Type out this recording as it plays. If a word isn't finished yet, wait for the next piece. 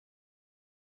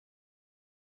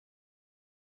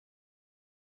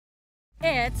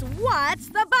It's What's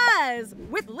the Buzz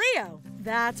with Leo.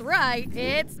 That's right,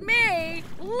 it's me,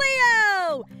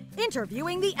 Leo!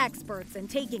 Interviewing the experts and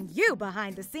taking you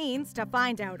behind the scenes to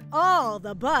find out all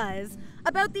the buzz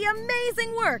about the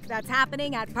amazing work that's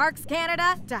happening at Parks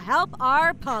Canada to help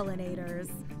our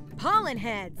pollinators. Pollen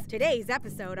heads, today's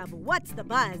episode of What's the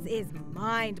Buzz is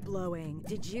mind-blowing.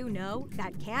 Did you know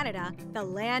that Canada, the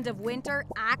land of winter,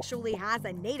 actually has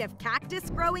a native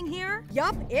cactus growing here?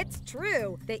 Yup, it's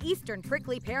true. The eastern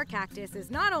prickly pear cactus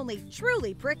is not only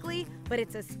truly prickly, but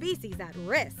it's a species at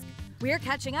risk. We're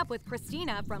catching up with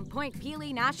Christina from Point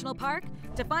Pelee National Park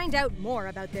to find out more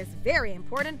about this very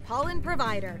important pollen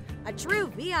provider, a true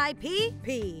VIP.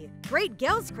 Great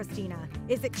gills, Christina.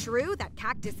 Is it true that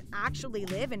cactus actually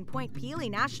live in Point Pelee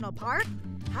National Park?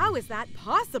 How is that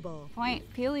possible? Point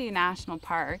Pelee National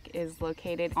Park is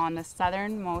located on the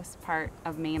southernmost part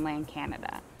of mainland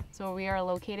Canada. So we are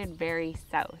located very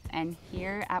south, and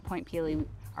here at Point Pelee,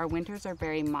 our winters are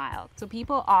very mild. So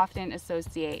people often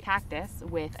associate cactus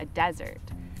with a desert.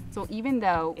 So even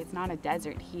though it's not a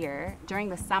desert here, during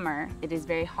the summer, it is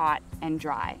very hot and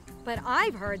dry. But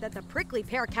I've heard that the prickly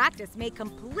pear cactus may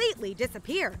completely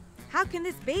disappear. How can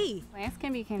this be? Plants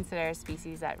can be considered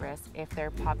species at risk if their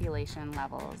population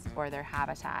levels or their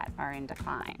habitat are in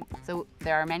decline. So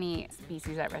there are many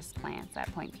species at risk plants at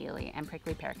Point Pelee, and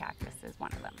prickly pear cactus is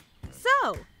one of them.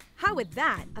 So, how would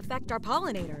that affect our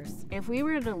pollinators? If we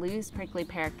were to lose prickly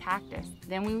pear cactus,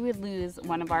 then we would lose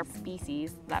one of our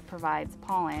species that provides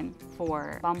pollen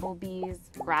for bumblebees,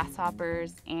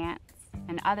 grasshoppers, ants,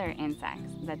 and other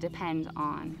insects that depend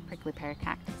on prickly pear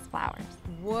cactus flowers.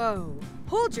 Whoa,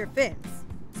 hold your fins.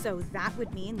 So that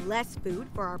would mean less food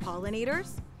for our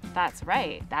pollinators? That's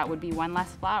right. That would be one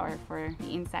less flower for the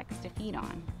insects to feed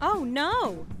on. Oh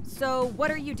no! So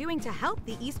what are you doing to help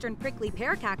the eastern prickly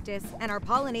pear cactus and our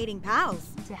pollinating pals?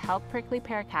 To help prickly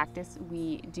pear cactus,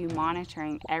 we do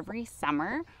monitoring every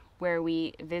summer where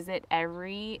we visit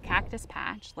every cactus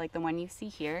patch, like the one you see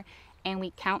here, and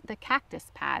we count the cactus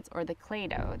pads or the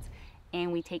cladodes.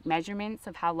 And we take measurements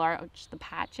of how large the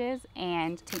patch is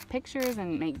and take pictures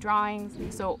and make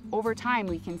drawings. So over time,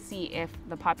 we can see if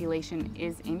the population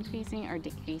is increasing or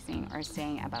decreasing or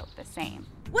staying about the same.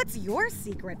 What's your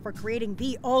secret for creating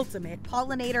the ultimate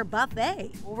pollinator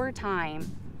buffet? Over time,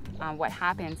 what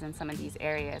happens in some of these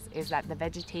areas is that the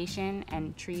vegetation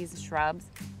and trees, shrubs,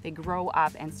 they grow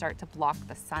up and start to block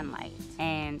the sunlight.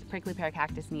 And prickly pear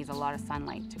cactus needs a lot of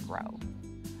sunlight to grow.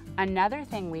 Another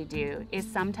thing we do is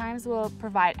sometimes we'll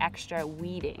provide extra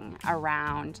weeding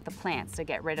around the plants to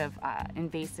get rid of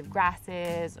invasive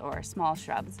grasses or small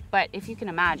shrubs. But if you can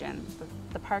imagine,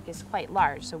 the park is quite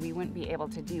large, so we wouldn't be able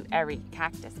to do every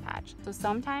cactus patch. So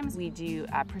sometimes we do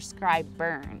prescribed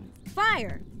burns.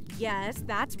 Fire! Yes,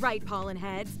 that's right, pollen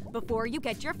heads. Before you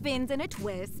get your fins in a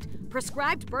twist,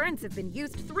 prescribed burns have been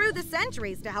used through the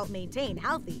centuries to help maintain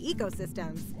healthy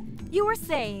ecosystems. You were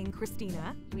saying,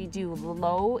 Christina? We do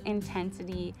low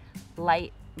intensity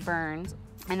light burns,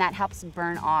 and that helps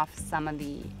burn off some of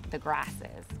the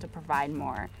grasses to provide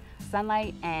more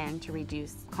sunlight and to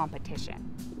reduce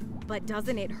competition. But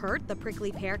doesn't it hurt the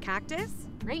prickly pear cactus?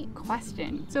 Great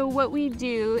question. So what we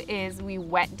do is we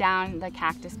wet down the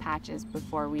cactus patches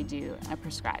before we do a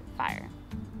prescribed fire.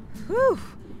 Whew!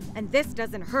 And this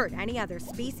doesn't hurt any other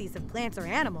species of plants or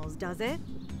animals, does it?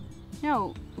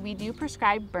 No, we do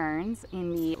prescribe burns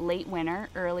in the late winter,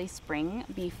 early spring,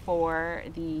 before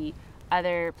the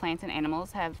other plants and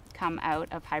animals have come out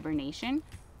of hibernation.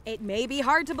 It may be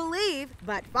hard to believe,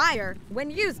 but fire,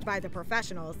 when used by the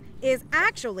professionals, is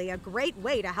actually a great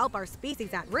way to help our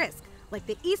species at risk, like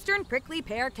the eastern prickly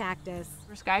pear cactus.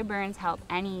 Prescribed burns help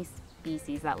any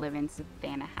species that live in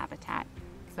savanna habitat,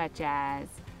 such as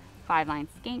five-line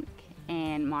skink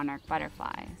and monarch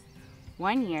butterflies.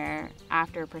 One year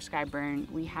after a prescribed burn,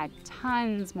 we had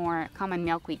tons more common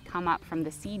milkweed come up from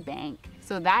the seed bank.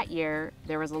 So that year,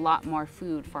 there was a lot more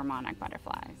food for monarch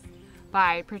butterflies.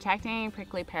 By protecting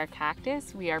prickly pear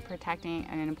cactus, we are protecting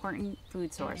an important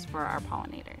food source for our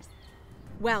pollinators.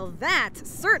 Well, that's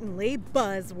certainly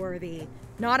buzzworthy.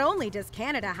 Not only does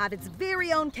Canada have its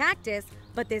very own cactus,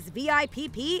 but this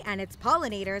VIP and its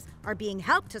pollinators are being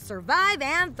helped to survive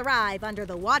and thrive under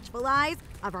the watchful eyes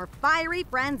of our fiery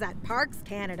friends at Parks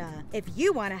Canada. If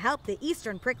you want to help the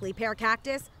eastern prickly pear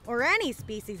cactus or any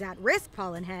species at risk,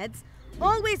 pollen heads,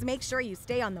 always make sure you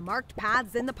stay on the marked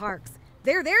paths in the parks.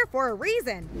 They're there for a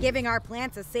reason. Giving our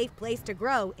plants a safe place to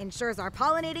grow ensures our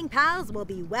pollinating pals will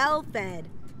be well fed.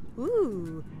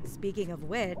 Ooh, speaking of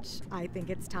which, I think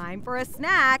it's time for a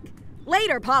snack.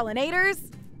 Later,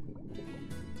 pollinators!